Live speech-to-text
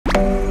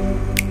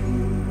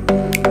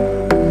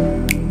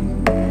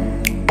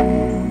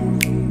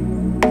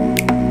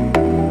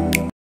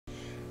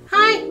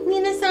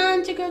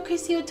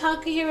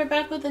ChristieOtaku here. We're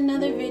back with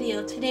another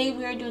video. Today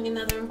we are doing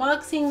another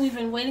unboxing. We've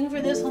been waiting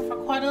for this one for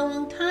quite a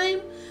long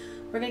time.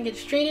 We're gonna get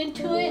straight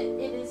into it.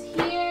 It is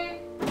here.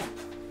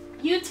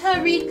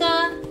 Yuuta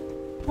Rika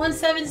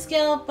 1/7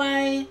 scale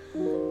by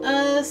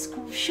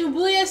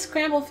Shibuya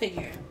Scramble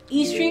figure.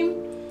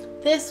 E-Stream.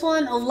 This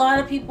one a lot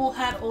of people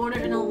had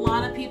ordered and a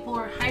lot of people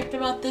are hyped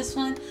about this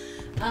one.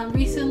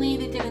 Recently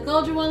they did a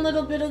Gojo one a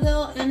little bit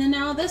ago, and then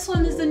now this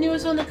one is the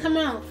newest one to come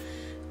out.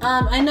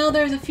 I know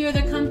there's a few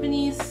other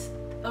companies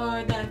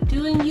that are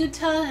doing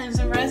Yuuta and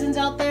some resins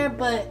out there,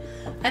 but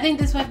I think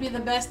this might be the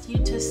best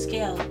Yuuta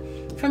scale,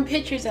 from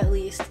pictures at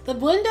least. The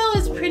window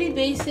is pretty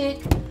basic.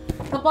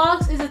 The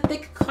box is a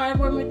thick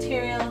cardboard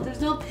material.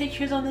 There's no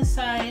pictures on the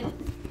side.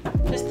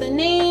 Just the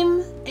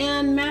name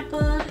and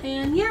mappa,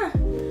 and yeah,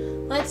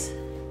 let's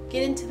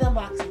get into the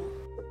unboxing.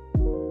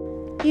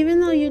 Even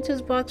though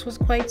Yuuta's box was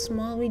quite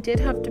small, we did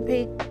have to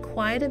pay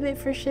quite a bit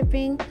for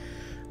shipping.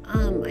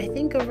 I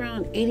think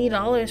around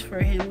 $80 for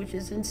him, which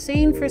is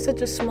insane for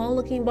such a small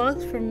looking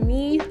box for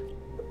me.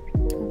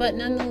 But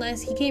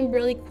nonetheless, he came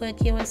really quick.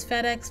 He was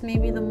FedEx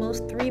maybe the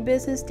most 3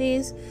 business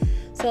days.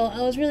 So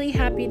I was really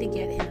happy to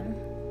get him.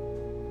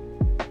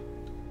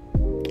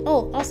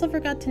 Oh, also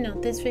forgot to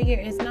note, this figure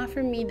is not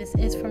for me, this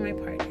is for my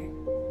partner.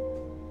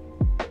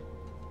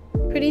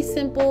 Pretty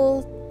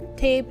simple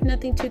tape,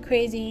 nothing too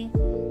crazy.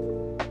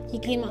 He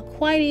came out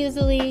quite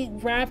easily,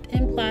 wrapped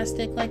in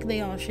plastic like they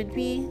all should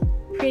be.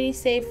 Pretty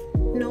safe,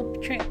 no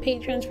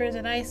paint transfers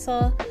that I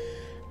saw.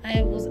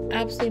 I was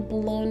absolutely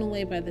blown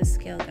away by this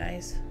scale,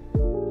 guys.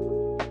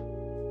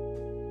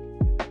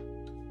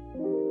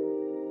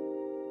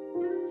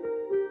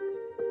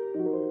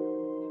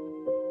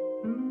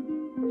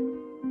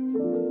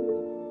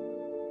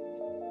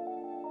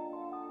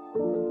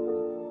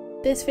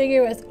 This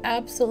figure was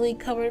absolutely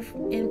covered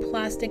in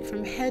plastic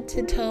from head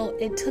to toe.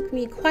 It took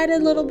me quite a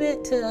little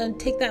bit to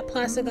take that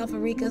plastic off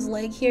of Rika's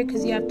leg here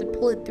because you have to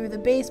pull it through the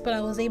base, but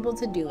I was able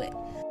to do it.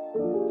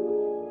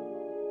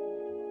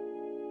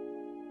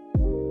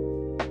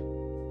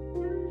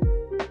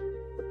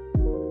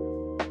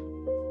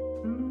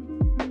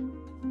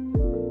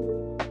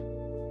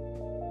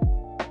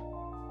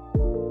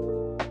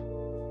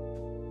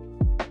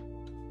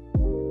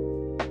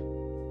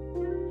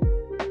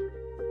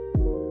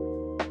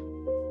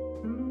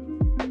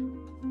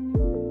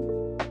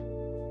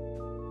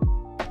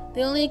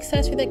 The only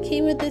accessory that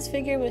came with this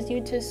figure was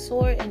Yuuta's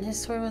sword, and his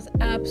sword was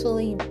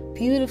absolutely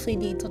beautifully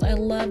detailed. I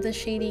love the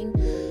shading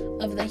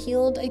of the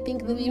hilt. I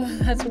think the name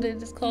that's what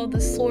it is called.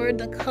 The sword,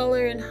 the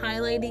color and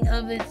highlighting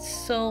of it,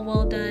 so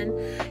well done.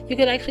 You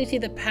could actually see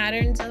the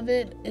patterns of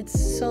it. It's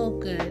so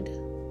good.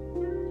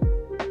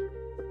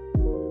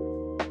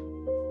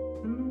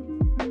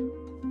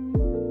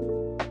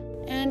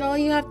 And all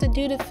you have to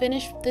do to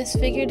finish this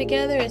figure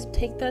together is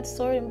take that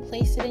sword and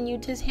place it in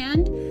Yuuta's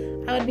hand.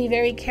 I would be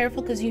very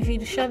careful because if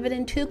you shove it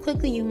in too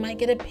quickly, you might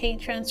get a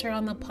paint transfer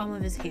on the palm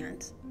of his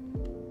hands.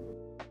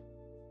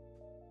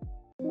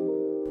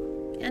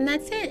 And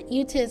that's it.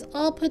 Yuuta is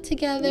all put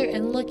together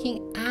and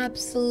looking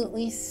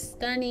absolutely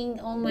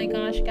stunning. Oh my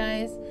gosh,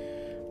 guys.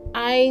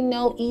 I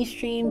know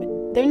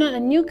E-Stream, they're not a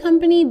new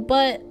company,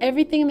 but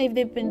everything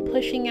they've been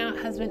pushing out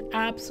has been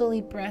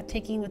absolutely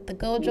breathtaking with the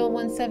Gojo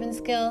 1/7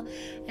 scale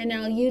and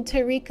now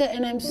Yuuta Rika,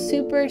 and I'm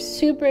super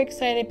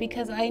excited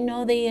because I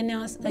know they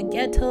announced a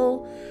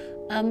Ghetto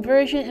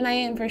version, and I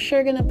am for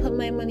sure gonna put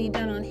my money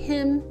down on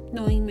him,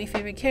 knowing my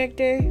favorite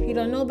character, if you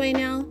don't know by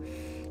now,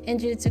 in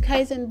Jujutsu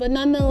Kaisen. But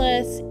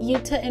nonetheless,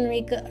 Yuuta and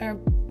Rika are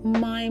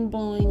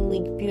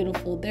mind-blowingly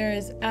beautiful. There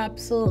is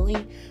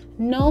absolutely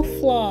no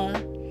flaw,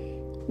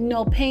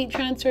 no paint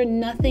transfer,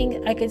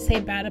 nothing I could say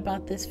bad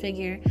about this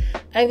figure.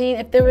 I mean,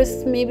 if there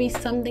was maybe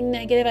something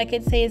negative I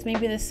could say is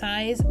maybe the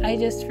size. I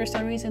just for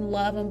some reason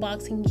love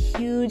unboxing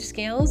huge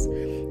scales,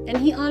 and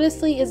he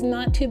honestly is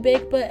not too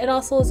big, but it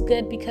also is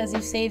good because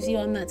he saves you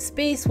on that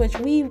space, which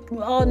we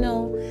all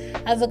know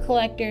as a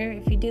collector.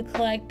 If you do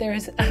collect, there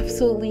is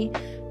absolutely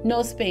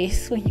no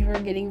space when you are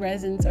getting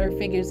resins or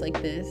figures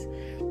like this.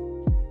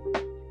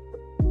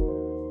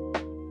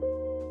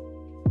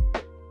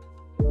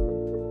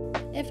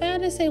 If I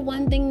had to say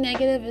one thing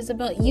negative is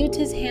about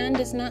Yuuta's hand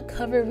does not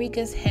cover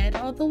Rika's head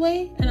all the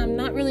way, and I'm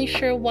not really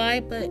sure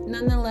why, but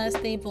nonetheless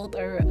they both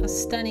are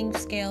stunning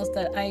scales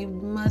that I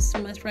must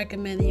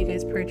recommend that you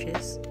guys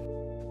purchase.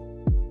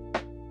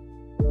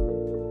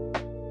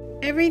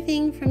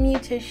 Everything from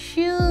Yuuta's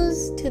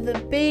shoes to the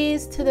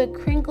base to the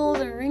crinkles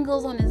and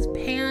wrinkles on his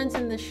pants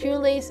and the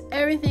shoelace,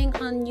 everything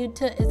on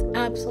Yuuta is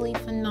absolutely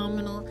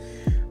phenomenal.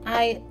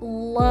 I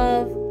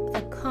love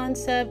the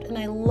concept and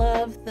I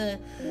love the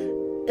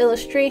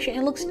illustration.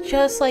 It looks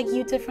just like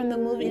Yuuta from the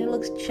movie, and it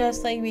looks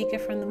just like Rika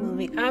from the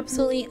movie.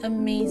 Absolutely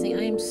amazing.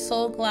 I am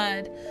so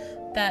glad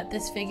that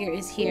this figure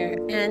is here,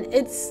 and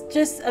it's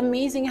just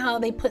amazing how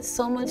they put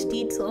so much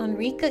detail on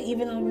Rika,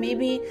 even though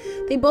maybe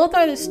they both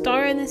are the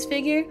star in this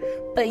figure,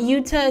 but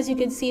Yuuta, as you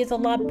can see, is a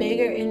lot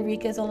bigger and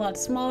Rika is a lot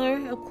smaller,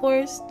 of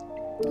course,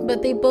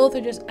 but they both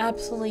are just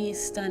absolutely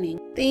stunning.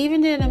 They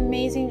even did an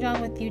amazing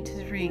job with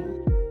Yuta's ring.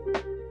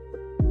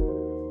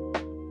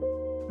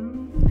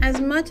 As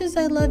much as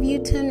I love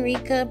Yuuta and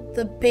Rika,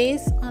 the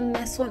base on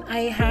this one,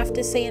 I have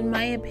to say, in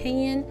my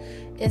opinion,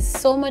 is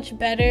so much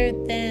better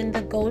than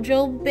the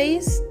Gojo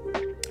base.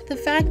 The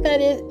fact that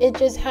it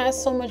just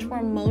has so much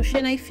more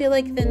motion, I feel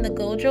like, than the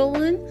Gojo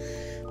one.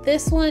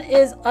 This one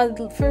is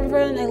for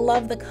one, I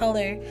love the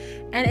color,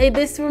 and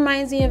this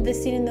reminds me of the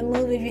scene in the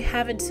movie, if you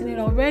haven't seen it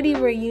already,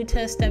 where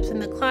Yuuta steps in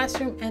the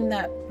classroom and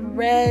that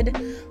red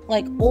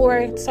like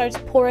ore starts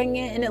pouring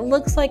in, and it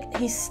looks like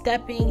he's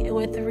stepping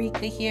with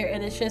Rika here,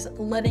 and it's just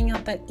letting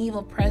out that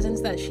evil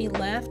presence that she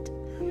left.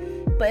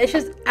 But it's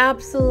just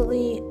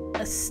absolutely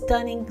a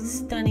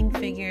stunning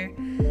figure.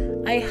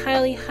 I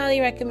highly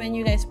recommend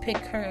you guys pick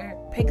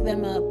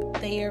them up.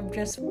 They are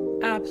just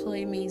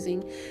absolutely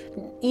amazing.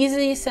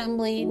 Easy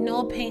assembly,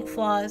 no paint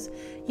flaws.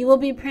 You will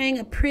be paying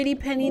a pretty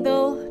penny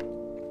though.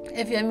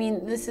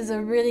 This is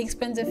a really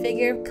expensive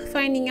figure.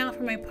 Finding out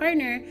from my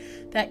partner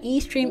that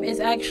Eastream is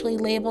actually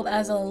labeled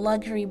as a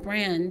luxury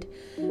brand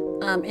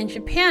in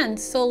Japan,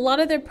 so a lot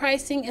of their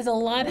pricing is a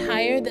lot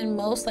higher than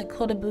most, like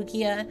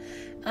Kotobukiya.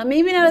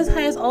 Maybe not as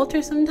high as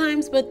Alter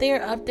sometimes, but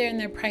they're up there in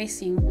their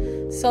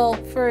pricing. So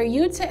for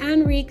Yuuta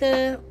and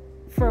Rika,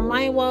 for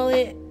my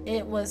wallet,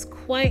 it was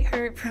quite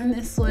hurt from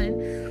this one.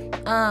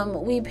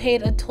 We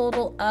paid a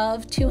total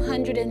of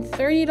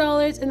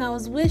 $230, and that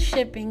was with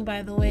shipping,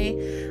 by the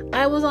way.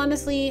 I was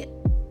honestly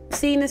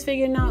seeing this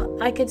figure now,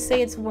 I could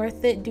say it's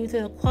worth it due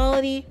to the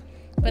quality,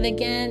 but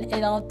again,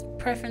 it all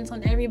preference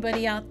on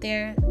everybody out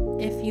there.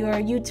 If you are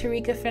a Yuuta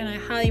Rika fan, I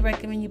highly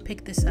recommend you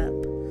pick this up.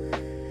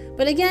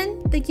 But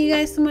again, thank you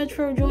guys so much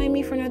for joining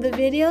me for another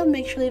video.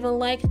 Make sure to leave a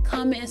like,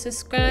 comment, and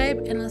subscribe,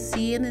 and I'll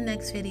see you in the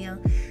next video.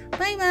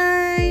 Bye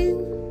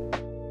bye.